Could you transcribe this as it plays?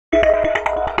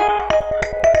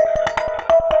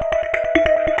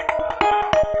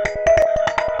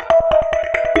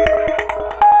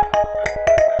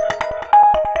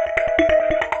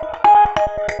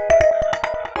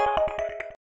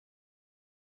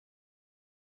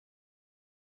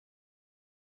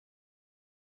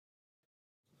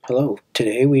Hello,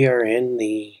 today we are in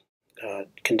the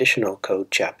conditional code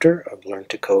chapter of Learn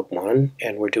to Code 1,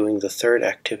 and we're doing the third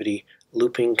activity,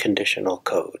 looping conditional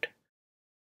code.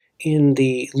 In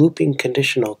the looping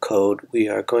conditional code, we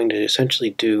are going to essentially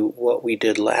do what we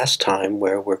did last time,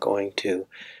 where we're going to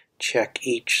check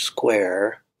each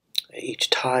square, each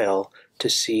tile, to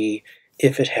see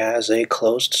if it has a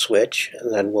closed switch,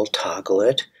 and then we'll toggle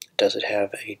it. Does it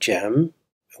have a gem?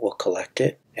 We'll collect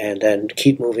it, and then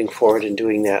keep moving forward and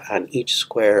doing that on each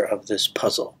square of this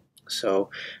puzzle. So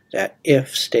that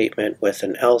if statement with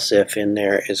an else if in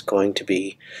there is going to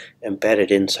be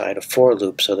embedded inside a for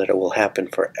loop so that it will happen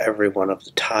for every one of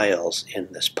the tiles in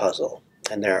this puzzle.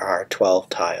 And there are 12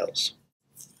 tiles.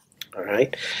 All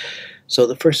right, so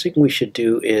the first thing we should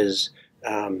do is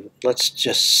let's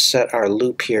just set our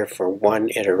loop here for one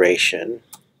iteration,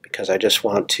 because I just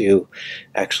want to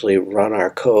actually run our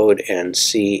code and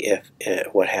see if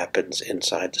what happens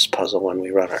inside this puzzle when we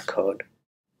run our code.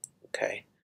 Okay,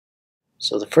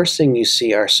 so the first thing you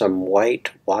see are some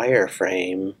white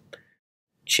wireframe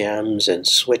gems and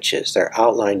switches. They're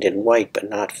outlined in white but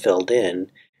not filled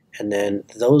in, and then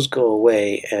those go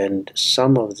away and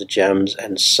some of the gems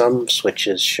and some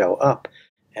switches show up,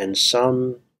 and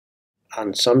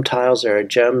on some tiles there are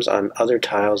gems, on other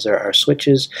tiles there are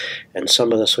switches, and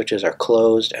some of the switches are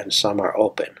closed and some are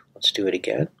open. Let's do it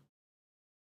again.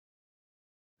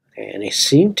 Okay, and they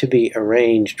seem to be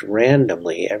arranged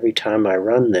randomly. Every time I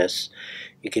run this,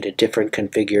 you get a different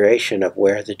configuration of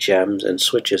where the gems and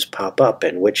switches pop up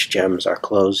and which gems are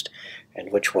closed and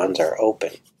which ones are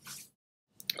open.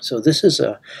 So this is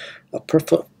a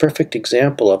perfect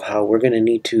example of how we're going to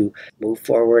need to move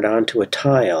forward onto a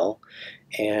tile,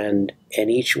 and in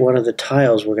each one of the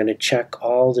tiles we're going to check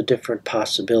all the different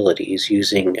possibilities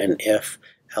using an if,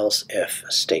 else if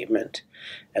statement.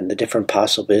 And the different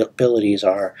possibilities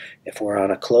are, if we're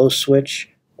on a closed switch,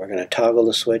 we're going to toggle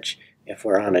the switch. If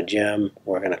we're on a gem,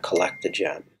 we're going to collect the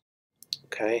gem.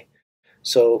 Okay,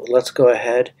 so let's go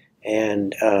ahead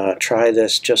and try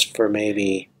this just for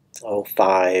maybe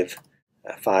five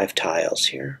tiles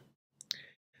here.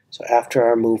 So after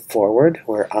our move forward,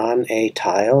 we're on a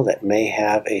tile that may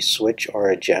have a switch or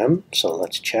a gem. So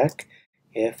let's check.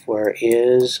 If we're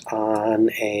on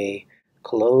a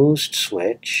closed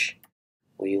switch,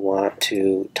 we want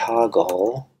to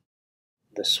toggle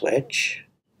the switch.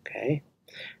 Okay.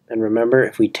 And remember,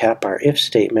 if we tap our if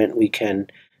statement, we can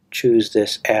choose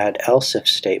this add else if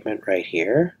statement right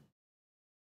here,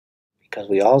 because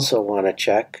we also want to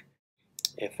check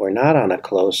if we're not on a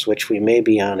closed switch, we may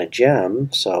be on a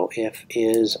gem. So if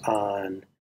is on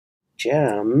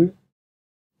gem,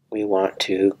 we want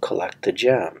to collect the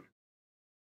gem.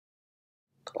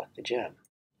 Collect the gem.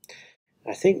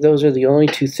 I think those are the only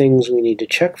two things we need to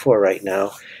check for right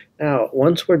now. Now,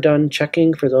 once we're done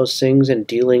checking for those things and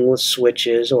dealing with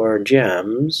switches or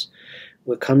gems,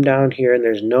 we'll come down here and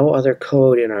there's no other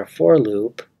code in our for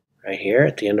loop right here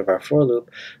at the end of our for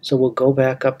loop. So we'll go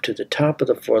back up to the top of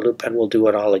the for loop and we'll do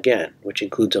it all again, which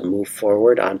includes a move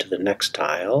forward onto the next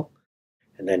tile,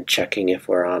 and then checking if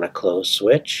we're on a closed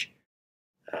switch.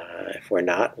 If we're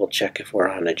not, we'll check if we're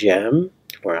on a gem.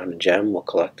 If we're on a gem, we'll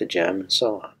collect the gem, and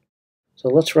so on. So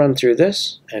let's run through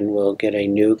this and we'll get a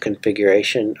new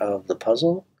configuration of the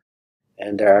puzzle.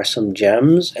 And there are some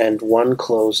gems and one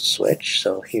closed switch.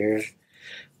 So here's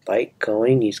Byte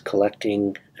going, he's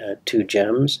collecting 2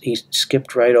 gems. He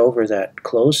skipped right over that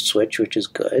closed switch, which is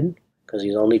good, because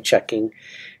he's only checking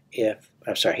if,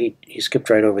 I'm sorry, he skipped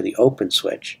right over the open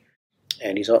switch,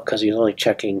 and because he's only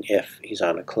checking if he's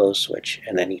on a closed switch,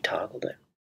 and then he toggled it.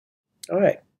 All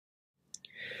right.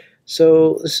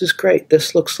 So this is great.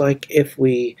 This looks like if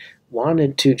we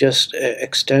wanted to just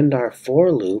extend our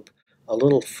for loop a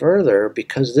little further,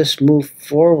 because this move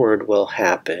forward will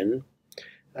happen.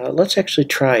 Let's actually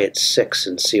try it 6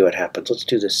 and see what happens. Let's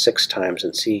do this 6 times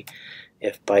and see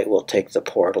if Byte will take the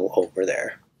portal over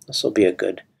there. This will be a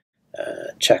good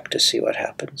check to see what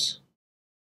happens.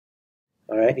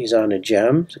 All right, he's on a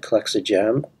gem, so collects a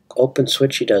gem. Open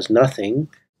switch, he does nothing.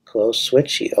 Closed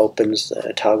switch, he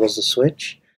toggles the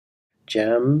switch.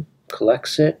 Gem,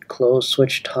 collects it. Closed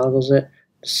switch, toggles it.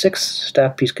 6th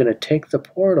step, he's going to take the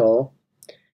portal.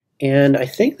 And I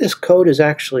think this code is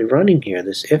actually running here.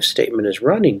 This if statement is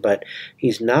running, but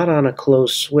he's not on a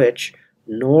closed switch,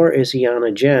 nor is he on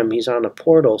a gem. He's on a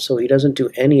portal, so he doesn't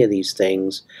do any of these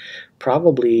things.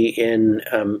 Probably in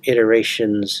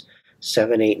iterations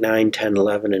 7, 8, 9, 10,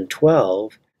 11, and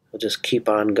 12, we'll just keep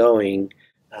on going,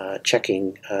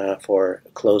 checking for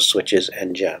closed switches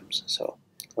and gems. So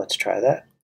let's try that.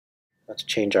 Let's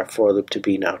change our for loop to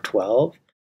be now 12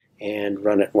 and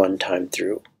run it one time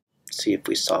through. See if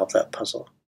we solve that puzzle.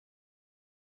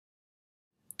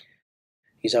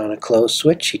 He's on a closed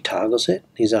switch, he toggles it.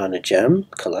 He's on a gem,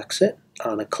 collects it.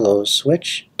 On a closed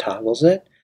switch, toggles it.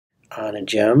 On a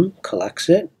gem, collects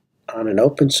it. On an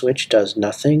open switch, does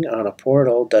nothing. On a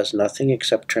portal, does nothing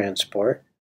except transport.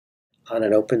 On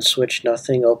an open switch,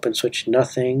 nothing. Open switch,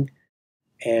 nothing.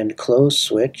 And closed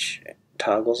switch,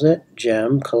 toggles it.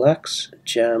 Gem, collects.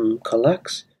 Gem,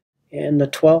 collects. And the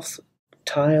 12th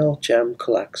tile, gem,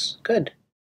 collects. Good.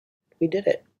 We did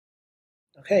it.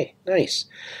 Okay, nice.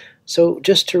 So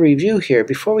just to review here,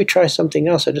 before we try something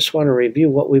else, I just want to review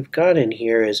what we've got in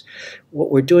here is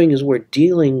what we're doing is we're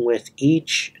dealing with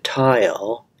each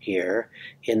tile here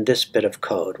in this bit of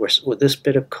code. With this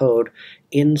bit of code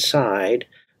inside,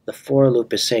 the for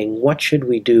loop is saying what should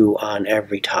we do on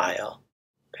every tile,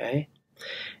 okay?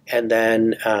 And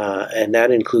then and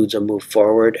that includes a move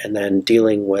forward and then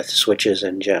dealing with switches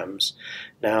and gems.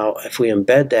 Now, if we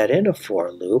embed that in a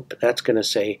for loop, that's going to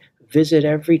say visit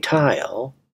every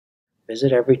tile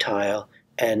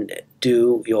and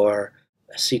do your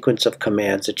sequence of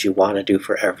commands that you want to do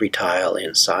for every tile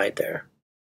inside there.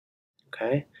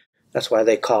 Okay? That's why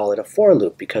they call it a for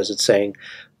loop, because it's saying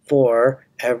for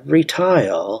every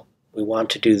tile, we want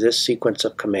to do this sequence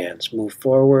of commands. Move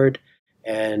forward,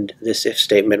 and this if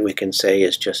statement we can say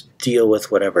is just deal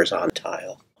with whatever's on the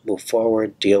tile. Move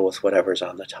forward, deal with whatever's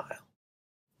on the tile.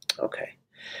 Okay.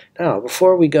 Now,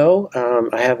 before we go,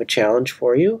 I have a challenge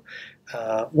for you.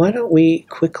 Why don't we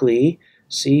quickly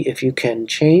see if you can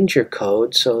change your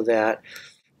code so that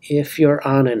if you're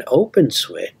on an open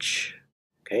switch,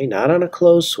 okay, not on a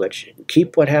closed switch,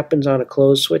 keep what happens on a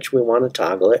closed switch, we want to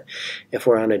toggle it. If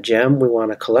we're on a gem, we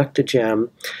want to collect a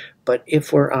gem. But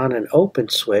if we're on an open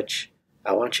switch,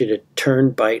 I want you to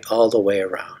turn byte all the way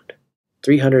around,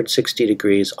 360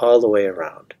 degrees all the way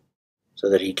around, so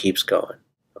that he keeps going,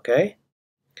 okay?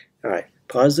 All right,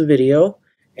 pause the video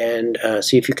and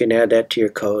see if you can add that to your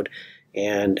code.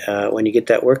 And when you get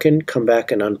that working, come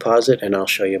back and unpause it, and I'll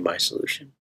show you my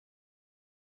solution.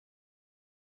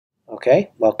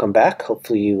 Okay, welcome back.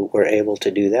 Hopefully you were able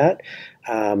to do that.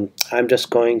 I'm just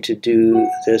going to do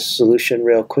this solution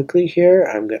real quickly here.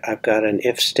 I've got an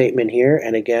if statement here,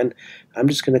 and again, I'm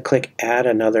just going to click add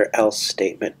another else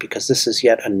statement because this is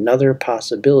yet another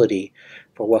possibility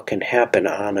for what can happen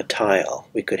on a tile.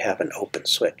 We could have an open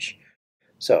switch.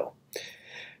 So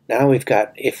now we've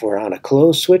got if we're on a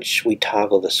closed switch, we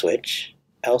toggle the switch.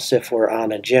 Else if we're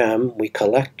on a gem, we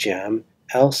collect gem.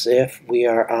 Else if we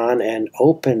are on an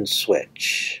open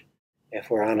switch. If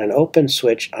we're on an open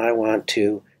switch, I want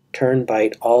to turn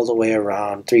byte all the way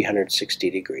around 360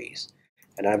 degrees.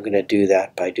 And I'm going to do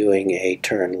that by doing a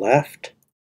turn left,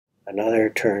 another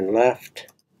turn left,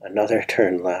 another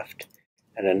turn left,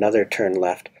 and another turn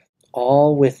left,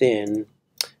 all within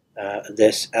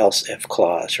this else if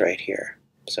clause right here.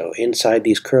 So inside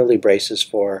these curly braces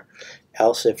for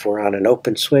else if we're on an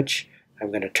open switch, I'm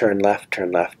going to turn left,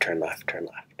 turn left, turn left, turn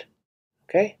left.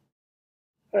 Okay?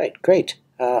 All right, great.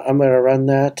 I'm going to run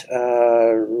that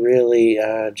really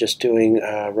just doing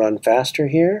run faster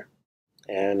here.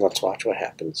 And let's watch what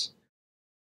happens.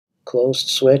 Closed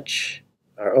switch.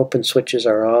 Our open switches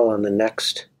are all on the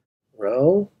next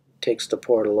row. Takes the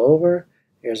portal over.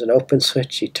 Here's an open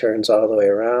switch. He turns all the way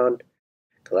around.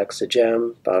 Collects a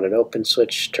gem. Found an open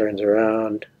switch. Turns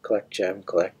around. Collect gem,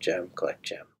 collect gem, collect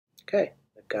gem. Okay.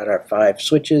 Got our 5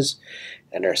 switches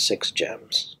and our 6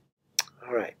 gems.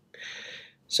 All right.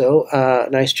 So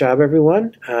nice job,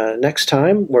 everyone. Next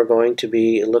time, we're going to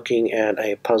be looking at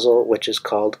a puzzle which is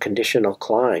called Conditional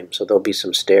Climb. So there'll be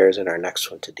some stairs in our next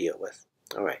one to deal with.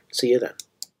 All right. See you then.